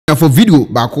for video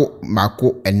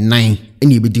bako and 9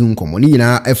 any be din komo ni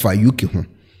nyina efa UK ho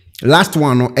last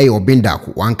one no obenda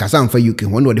ko wan kasa mfa UK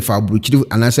ho no de fa bruchiri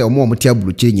anase omo tia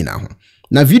bruchiri nyina ho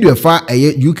na video fa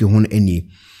UK ho no ani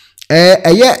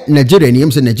Nigeria ni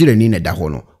yemse Nigeria ni na da ho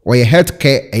no oye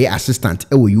healthcare assistant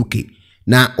UK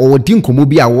na odin komo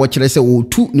bi a wo kire se o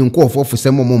tu ni nkofo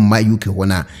fo mo ma UK ho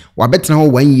na wabetena ho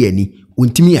 1 year ni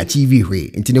ontimi achieve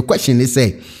hwe nti the question is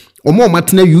say omo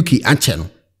matena UK anche no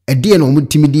ede na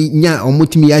omutimi di nya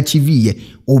omutimi achieve ye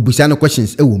obusa no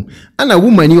questions ewom ana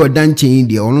woman yi odan chen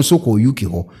de ono so ko UK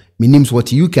ho minims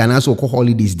what UK ana so ko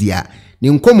holidays dia ni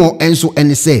nkomo enso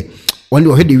ene say oni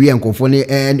o hede wi nkofo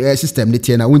ne system ne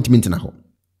tie na wontimi ntina ho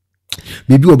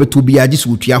maybe obeto bia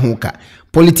jisu otua ho ka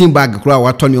polythene bag kura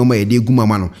watoni oma ede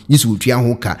gumama no jisu otua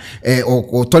ho ka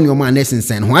otoni oma na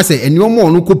sensen ho ase eni oma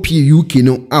ono kopie UK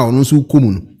no a ono so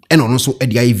komu no ena ono so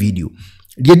ede ayi video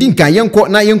de din kan yenko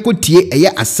na yenko tie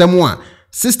asem a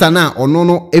sister na ono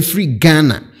no every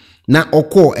Ghana na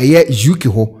okọ UK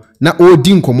ho na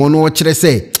odin komo no kire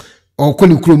se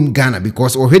okoni krom Ghana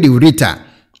because already rate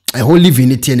whole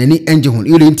living it and any engine ho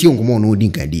ire nti komo no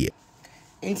odin kan die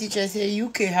nti chese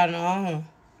UK ha no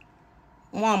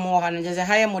ho mo ha no jese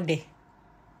ha ye mode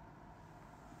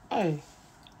ai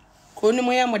ko ni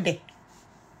mo ye mode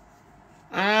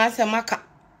se maka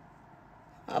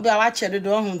abi awa chere do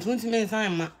ho tuntimi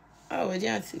nsan ma we di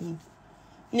asim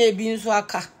na ebi nso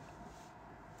aka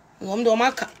ngom do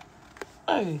maka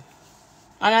ai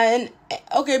ana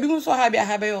okay bi nso ha bia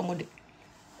ha be yo mode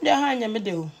de ha nya me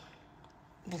de ho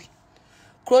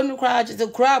kronu kra je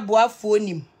kra bo afo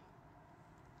nim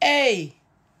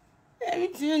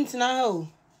everything na ho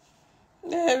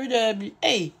every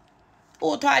day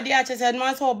o to ade a chese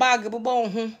no so bag bo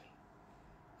ho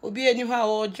obi eni ho a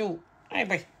ojo ai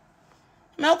bai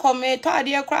me come to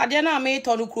ade kra ade na me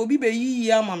to no kro bi be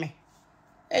yi ama me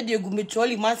e de gu me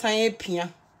troli masan e pia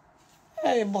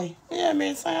boy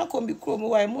me san akom bi kro mo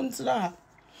wai mo ntira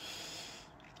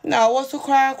na wo so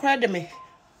kra de me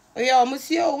o mo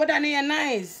si o woda ne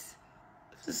nice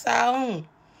sa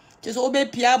just obe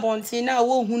pia bonti na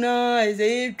wo hu na is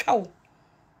twaw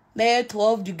be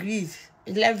 12 degrees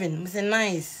 11 it's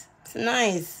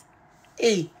nice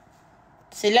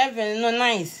it's 11 no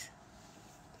nice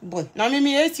boy na me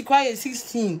 80 kwa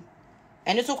 16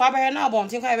 and it's kwa be na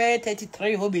bonti kwa be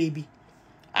 33 ho baby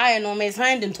I know me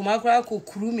find into my kra ko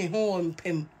kuru me ho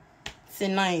mpem it's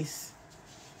nice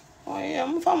oh yeah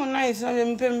I'm from nice na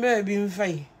mpem baby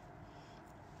mfai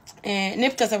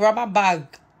nipta a rubber bag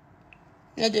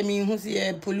na de mi hu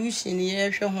se pollution ye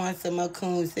hwe ho asema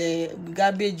kan se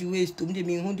garbage waste de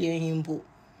mi hu de himbo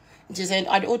just and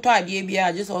I auto idea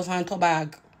bia just also on to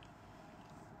bag.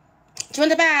 Do you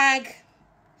want a bag?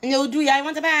 No do I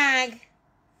want a bag?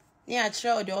 Yeah,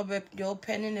 sure the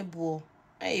open in the bowl.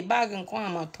 Hey bag and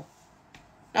kwamato.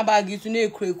 Na bag is no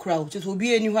crowd just will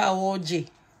be anywhere oje.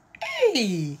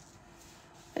 Hey.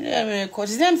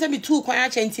 Cause them say be too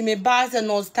quiet and me bars and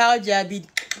nostalgia be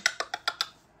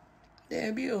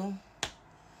there be oh.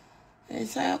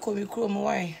 Say come be chrome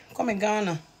why? Come in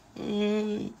Ghana.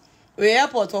 We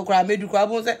airport or crab do crab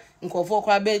say nkofo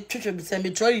crab twetwe be say me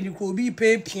trolley ni ko bi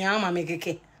pay pia ma me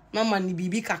keke. Mama ni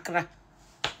bibi kakra.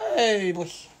 Hey boy.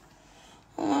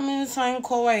 Mama sign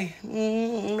ko why?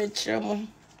 Me chemo.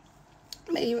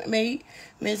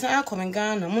 Me say come in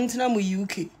Ghana. Muntina mu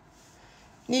UK.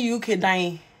 Ni UK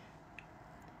dying.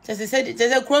 Just said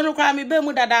there's a chrono crime me be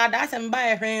mu dada asem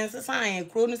buy friends sign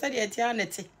chrono said e tia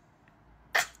nete.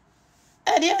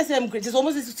 The SM just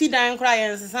almost see dying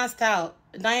crying style.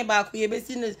 Dying back we be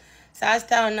seen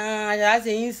style na as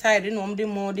inside no the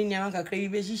more than yan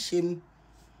kakra be shame.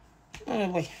 Oh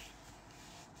boy.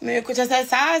 Me ko just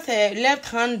say left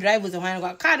hand drive was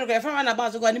one car no from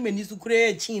about to go ni me ni su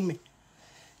kure chim.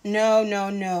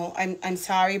 No. I'm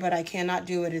sorry but I cannot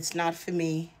do it. It's not for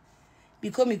me.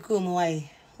 Because me come why.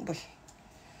 Boy.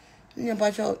 Nya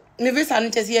ba cho me visa no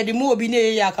chese ye de mo obi na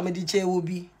ya ka me di che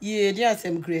obi. Ye dey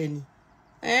asem granny.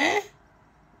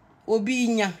 Obi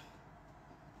nya.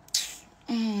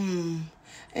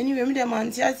 Anyway, me dem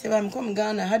anti ase ba me come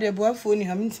Ghana ha de boa phone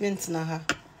ha mintimenti na ha.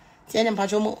 Tie ne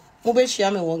mpacho mo be hia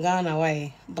me wo Ghana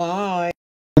why. Bye.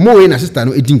 Mo we na sister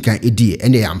no edin kan edi e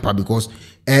na ampa because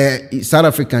South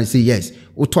Africans say yes.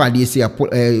 Oto ade say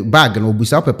bag no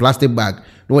obusa up a plastic bag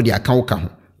no dey aka wo ho.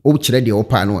 O kire de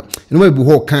opa no. No ma bu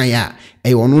ho kan ya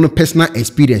ono no personal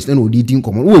experience na odi din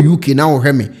komo. Wo UK na wo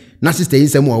hwe me. Na sister yin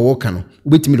sem wo ka no.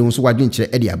 Obetimi de so wadwen kire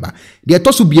e de aba. De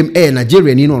to so biem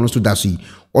Nigeria ni no ono so da so yi.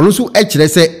 Ono so e kire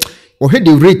se o hwe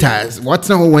the raters what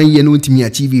na 1 year no ntimi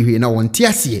achieve hwe na won te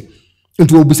ase.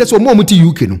 Nti obusa so mo muti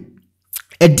UK no.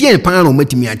 dear pan on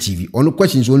Matimi TV, on the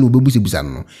questions on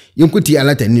Ubusano. You could see a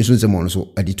lot of news on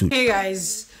so attitude. Hey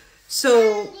guys,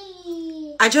 so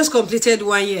I just completed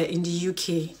 1 year in the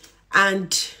UK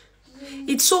and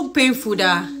it's so painful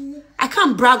that I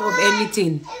can't brag of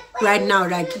anything right now.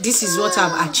 Like, this is what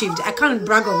I've achieved. I can't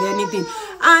brag of anything.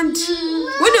 And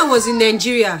when I was in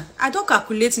Nigeria, I don't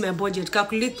calculate my budget,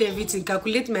 calculate everything,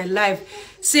 calculate my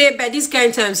life. Say, by this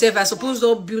kind of time, say, if I suppose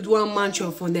to build one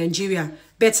mansion for Nigeria,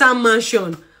 better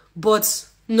mansion, but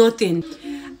nothing.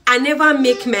 I never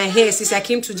make my hair since I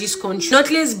came to this country.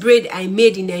 Knotless braid I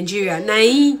made in Nigeria.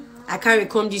 Now, I can't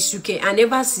come this UK, and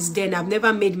ever since then I've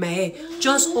never made my hair,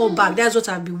 just all back. That's what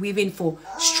I've been weaving for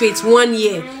straight 1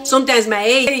 year. Sometimes my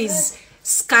hair is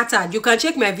scattered. You can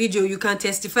check my video, you can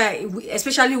testify,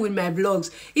 especially with my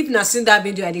vlogs. If not seen that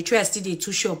video, I try still dey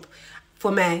too shop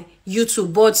for my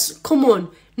YouTube, but come on,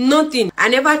 nothing. I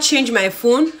never change my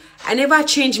phone, I never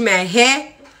change my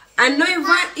hair, I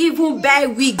never even buy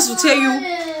wigs to tell you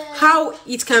how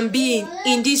it can be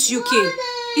in this UK.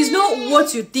 It's not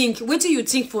what you think. What do you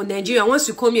think for Nigeria? Once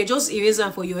you come here, just erase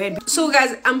them for your head. So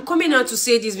guys, I'm coming out to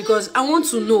say this because I want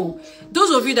to know,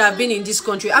 those of you that have been in this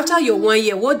country, after your 1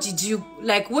 year, what did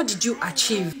you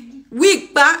achieve? Wig,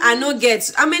 but I not get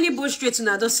how many bush straights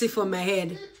I don't see for my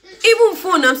head. Even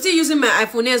phone, I'm still using my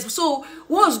iPhone S. So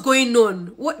what's going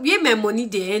on? Where my money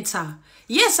they enter?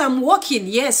 Yes, I'm working.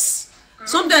 Yes,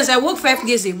 sometimes I work 5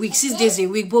 days a week, 6 days a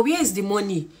week, but where is the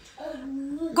money?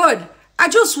 God, I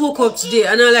just woke up today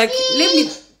and I'm like, let me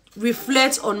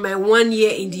reflect on my 1 year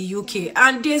in the UK,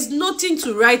 and there's nothing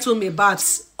to write home about.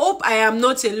 Hope I am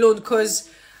not alone, because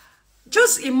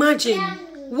just imagine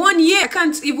 1 year I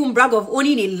can't even brag of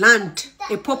owning a land,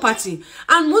 a property.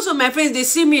 And most of my friends, they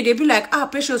see me, they be like, ah,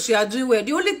 Precious, you are doing well.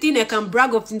 The only thing I can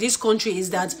brag of in this country is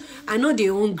that I know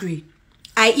they're hungry.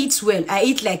 I eat well. I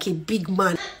eat like a big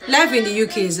man. Life in the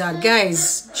UK is that,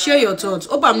 guys, share your thoughts.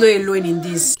 Hope I'm not alone in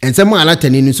this. And some more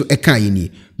Latin so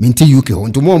ekayini minti UK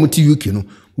on to more muti UK no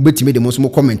ubeti me the most more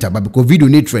comment about because video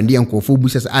need trendy and call for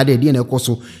bushes added in a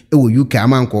coso UK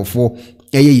aman call for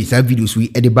is a videos we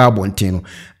at the barbon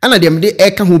and at them de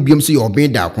eka who be so your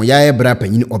bed dark on ya bra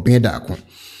panyin or bed dark on.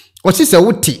 Or sister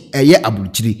wuti a year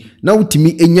abuchiri now to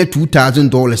me enya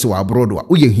 $2,000 or abroad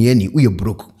or you hear any we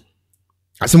broke.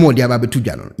 Asemo dia ba betu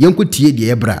dwa no yenko tie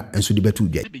de ebra enso de betu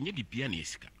dwa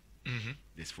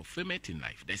there's fulfillment in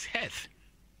life, there's health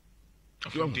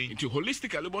into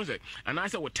holistically and I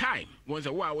said with time once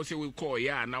a while say we call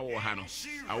ya na wo ha no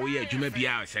awo ye adwuma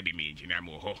bia say be me engineer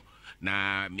mo ho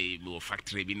na me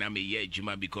factory bi na me ye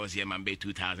adwuma because ye man be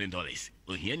 $2,000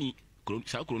 o hiani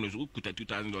sa kronos wo kuta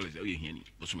 $2,000 o ye hiani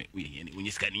o so me o ye hiani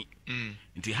onyi skani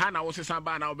nti ha na wo se san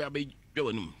ba na wo be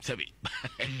wanum sebe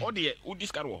o de o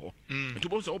discard wo ho to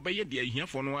bo so obeye de ahia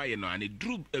fo no aye no and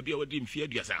drew bia wo de mfia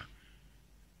aduasa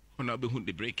ona be hu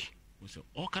the break so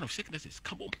all kind of sicknesses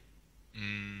come up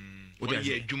o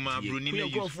de adwuma broni me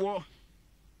go for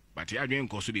but ya adwen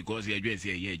ko so because ya adwen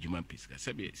say ya adwuma pesika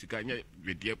sebe sika nya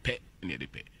we de pe ne de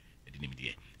pe de nim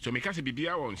de so me ka se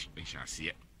bibia won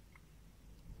nhase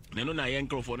na no na ya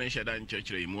nkrofo no nhada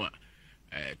nchechire mu a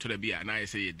to da bia na ya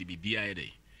say de bibia ya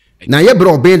de na ye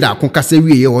bro bend akon kasa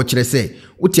wiye o kire se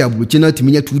uti aburuchi na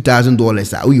timinya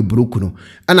 $2,000 a we broke no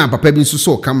ana papa bi nso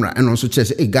so camera eno nso kire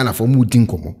se e Ghana for mu din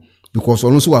komo because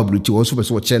ono so aburuchi wo so be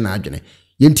so kire na adwene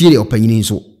yenti re opanyini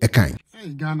nso e kan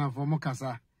Ghana for mo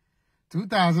kasa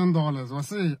 $2,000 was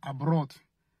say abroad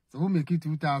so we make it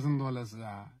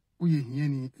 $2,000 we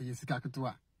hiani e sika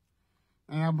ketua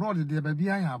abroad de ba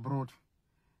bia ya abroad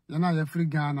yana ya free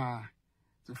Ghana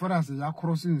so for us ya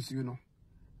crossing you know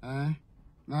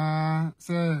na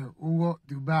say uwo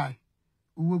Dubai,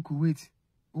 uwo Kuwait,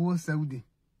 uwo Saudi,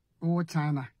 uwo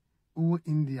China, uwo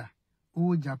India,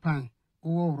 uwo Japan,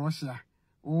 uwo Russia,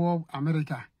 uwo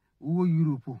America, uwo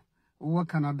Europe, uwo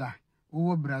Canada,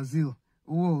 uwo Brazil,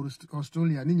 uwo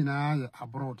Australia, ni nyina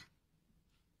abroad.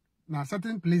 Na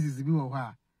certain places bi wo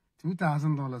ha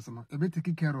 $2,000 no, ebe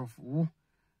take care of wo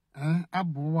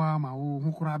abowa ma wo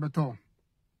hukura beto.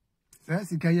 Say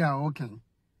sika ya okay.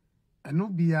 Eno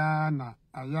bia na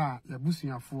aya ya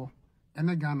busuafo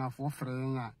ene Ghana fo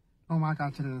frɛ ya no ma ka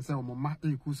kyerɛ sɛ o mama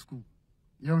eku school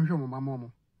ye nhwe o mama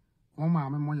mo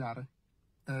maame mo yare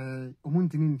o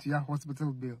muntini ntia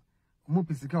hospital bill o mu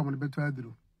pisika o mo beto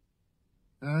aduro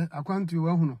akwantu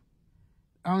wa hunu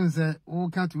an sɛ o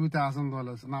ka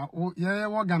 $2,000 na o ye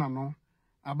wo Ghana no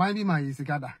aban bi ma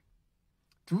yisika da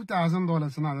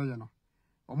 $2,000 na ye no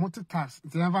o mo tax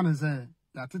ntia ne sɛ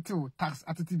ya tete o tax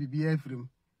atete bibia afrim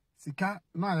sika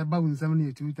na ya ba unsam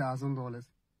na $2,000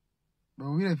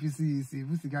 but we refuse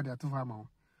sika da to farm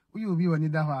we obi wani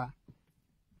da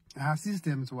ha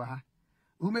systems wa ha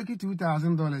who make it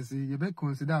 $2,000, you be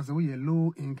consider as a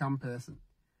low income person.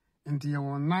 Into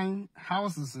your 9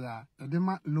 houses are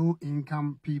the low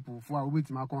income people for a wait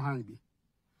to make on high be.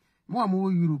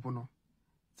 More Europe no.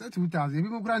 Say 2,000,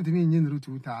 if you grant me in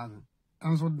 2,000.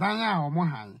 And so Danya or more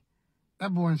high.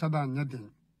 Everyone shut down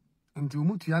nothing. And to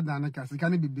Mutia Danaka,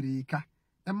 can be brika.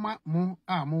 Emma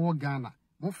more Ghana,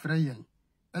 more Freyan.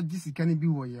 At this can be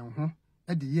warrior,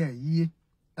 at the year,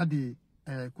 at the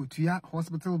Kutia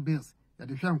hospital bills, at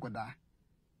the Shamkoda.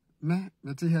 Me,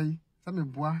 Metihai, some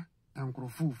bois.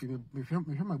 Uncrofu, me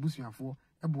my bushing for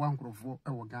a boancrofu,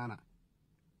 a Ghana.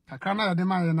 Kakana de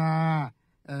Mayana,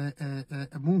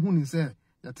 a moon said,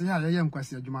 that I am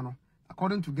Quasia Jumano,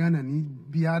 according to Ghana, need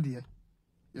be idea.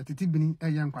 Yet it be a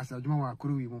young Quasia Juma,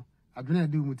 Kuruimo, I do not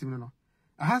do Mutimino.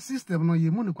 I have system no ye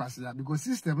monoquasia because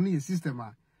system ni system,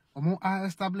 or more I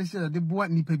establish the boat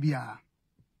nipebia.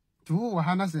 To who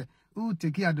Hana say, who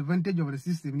take advantage of the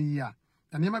system ya,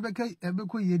 and never became a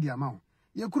book ye the amount.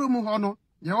 Ye Kurumu Hono.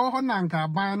 Your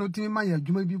Honanka, Bano Tima,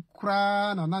 you may be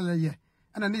cran another year,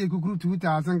 and a nigger grew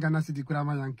 2,000 Ghana City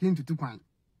Grama and came to 2 points.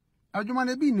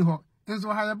 Ajumane be no, and so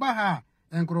high baha,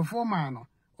 and Crofomano,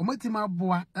 or Matima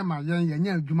Boa, and my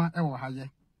young Juma or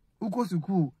higher.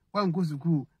 Ukosuku, one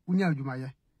Kosuku, Unya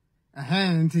Jumaye. A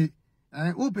hand,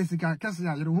 Upesica,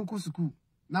 Cassia, Hukosuku,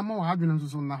 no more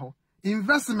arguments on now.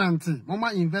 Investment,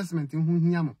 Mama investment in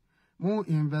Hunyamo. More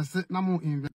invest, no more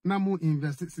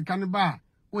invest, Sikanaba.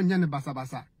 Unyane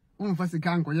basabasa,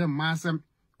 Fasicano ye massam,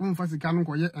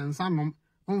 Fasicano ye and sanum,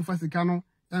 Fasicano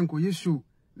and Koyeshu,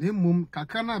 Limum,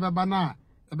 Kakana babana,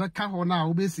 a becahona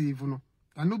obesivuno,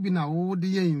 and Nubina old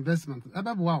year investment,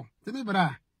 about wow,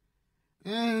 Timibra.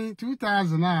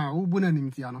 2,000 now,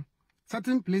 Ubunanimtiano.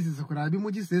 Certain places could I be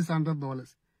much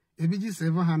 $600, ABG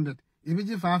 700,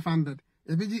 ABG 500,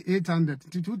 ABG 800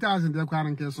 to 2,000 the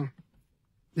quarant castle.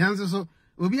 The answer so,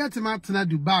 Ubiatima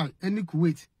Dubai, any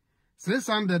Kuwait.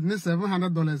 $600 and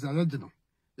 $700 original.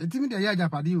 The team the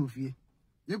Yajapadi of ye.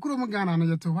 You could have gone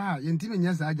on to why, and Timmy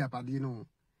yes, Ajapadino.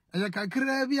 And you can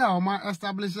crave or my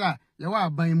establisher, you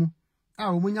are by mu.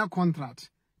 Our munya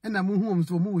contract, and the moon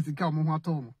so move the cow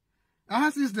Mohatomo. I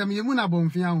have system Yemuna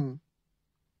Bonfian.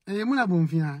 A Yemuna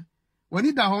Bonfian. When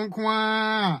it a Hong Kong,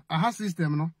 I have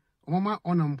system no, Mama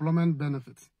unemployment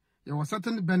benefits. There was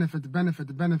certain benefit,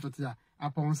 ya,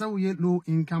 upon so low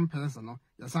income person,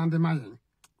 your Sunday Mayan.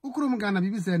 Ukrum Ghana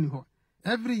BBC anyhow.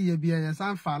 Every year be a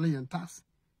san fali and tax.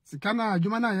 Sikana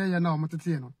Jumana ya na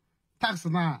omatino. Tax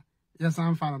na ya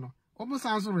san falano. Obo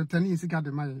sanso return sika de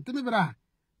maye. Temi bra.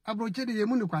 Abroche de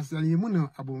yemunu kwase yemunu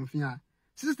abomfia.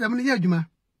 System ni yadwuma.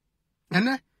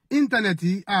 Ene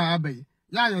internet abai.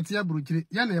 Ya yete abroche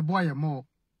ya na ebo aye mo.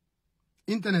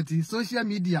 Internet social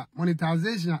media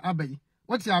monetization abai.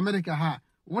 What ya America ha?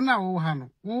 Wona wo ha no.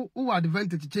 Wo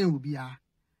advantage chain obi a.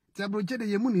 Tabroche de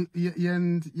yemuni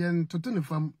yen totune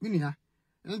fam minia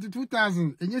into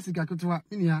 2000 enyesika kotwa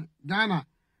minia Ghana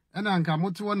ena anka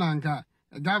moto na anka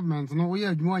government no we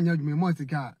adwuma anya adwuma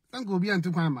motika sanko obi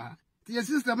antu kwan ma the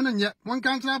system no nye won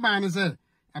kan tra ban say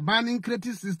a banning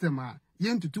creative system a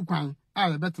yen tutu kwan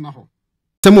a betena ho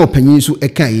temo panyin so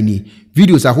eka yini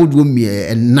videos ahodo mi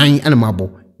 9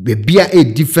 anamabo be bia a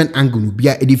different angle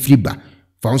bia e di free ba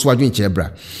fa so adwen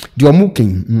kyebra de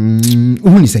omuken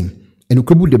uhuni sen and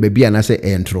Kubu de baby and I say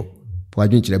entro.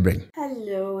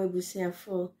 Hello,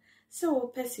 Ebusiafo.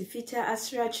 So, Percy feature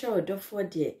Asracha or for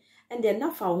dear, and then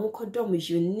now for Uncle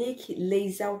unique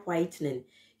laser whitening.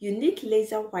 Unique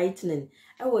laser whitening.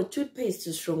 Our toothpaste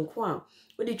to strong quam.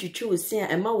 What did you choose? Say,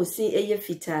 and ma was saying a year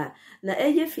fita. Na a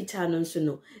year fita non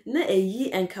sono. Na a ye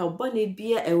and carbonate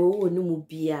beer a wo no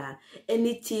beer.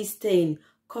 Any tea stain,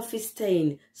 coffee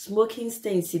stain, smoking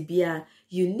stain, beer.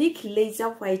 Unique laser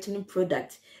whitening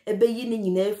product. Ebe yini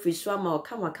nyina free so ama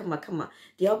kama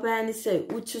the obani say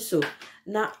utu so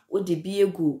na odi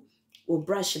biegu o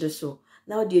brush do so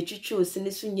na odi etwitwe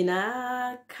osini so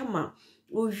nyina kama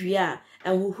ohwia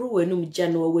enhuhuru wenum gya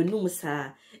no wenum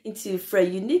saa into for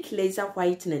unique laser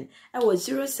whitening I was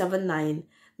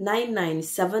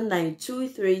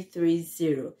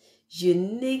 07999792330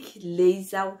 unique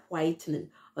laser whitening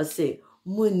or say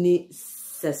muni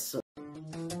seso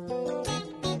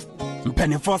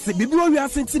Penifose bibiro wi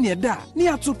asenti ne da ne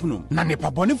atopno na ne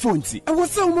pabone fonti e wo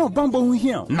se wo bambo hu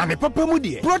hia na ne papa mu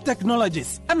de Pro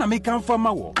Technologies ana me kan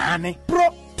fama wo ane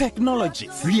Pro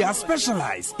Technologies. We are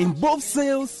specialized in both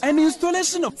sales and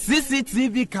installation of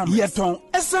CCTV cameras. Yeton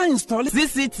esa install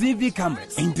CCTV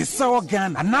cameras in the Sour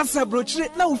Ghana and NASA brochure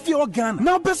now fear Ghana.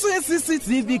 Now pursue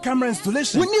CCTV camera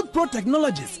installation. We need Pro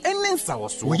Technologies and in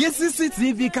South. We get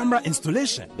CCTV camera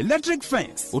installation, electric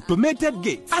fence, automated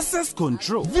gate, access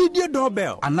control, video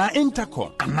doorbell, and our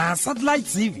intercom, and our satellite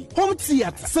TV, home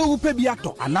theater, so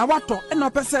upebiato, and our water, and our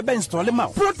pesebe install them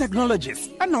out. Pro Technologies,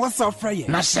 and our software.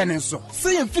 Na shenenso.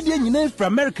 Say a video you name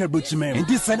from America brochure. In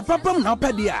this side, Papa now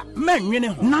pedia. Man, you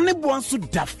know, none wants to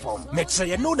that form. Make sure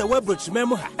you know the web brochure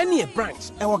memo any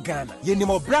branch, our Ghana. You need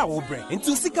more brow brain.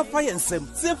 Into Sika Fire and Sem,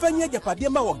 Symphony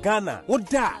Japadema or Ghana, or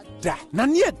da.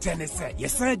 Nanya Tennessee,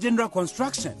 yes, general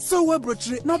construction. So web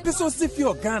brochure, no peso si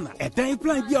for Ghana. A time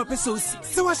plan be a peso.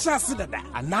 So I shall see that.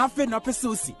 And now for no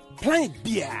peso. Plant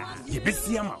beer,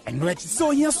 Yebisiama, and which so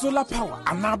here solar power,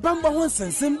 and our bamba once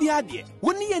and send the idea.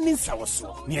 When you need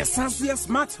Sawaso, near Sansuya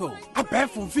Smart Home, a pair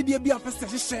from Fidia Bia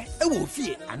Pestashe, a wolf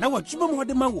here, and our Chubamo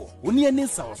de Mawo, when you need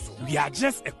Sawaso. We are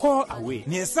just a call away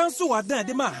near Sansu Ada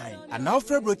de Mahai, and now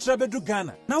February Trabedu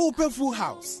Ghana, now open full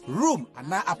house, room, and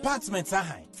now apartments are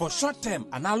high. For short term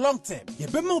and now long term,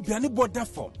 Yebemo Biani border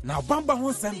form, now Bamba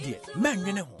once and dear, man,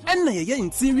 you know, and your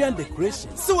interior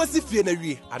decoration. So as if you're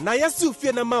and I assume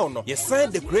fear a mount. Yes, sir,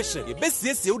 decoration. The best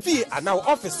yes, you'll be and now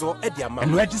officer at the amount.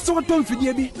 And where the sort of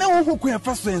video be now who can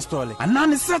first install it. And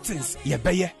none settings, ye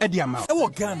bay at the amount. Our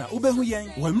Ghana,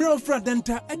 Ubehuyan, when Mirror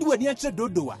Fradenta, Edward Yacha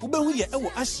Dodoa, Ubehuya,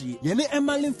 our Ashi, Yene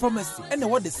Emalin Pharmacy, and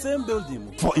what the same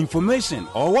building. For information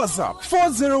or WhatsApp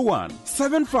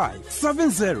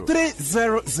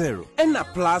 401-7570-300 and a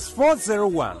plus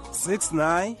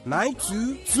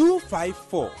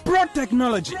 401-6992-254. Pro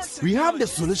Technologies. We have the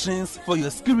solutions for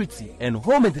your security and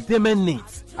home entertainment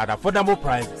needs at affordable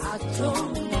prices.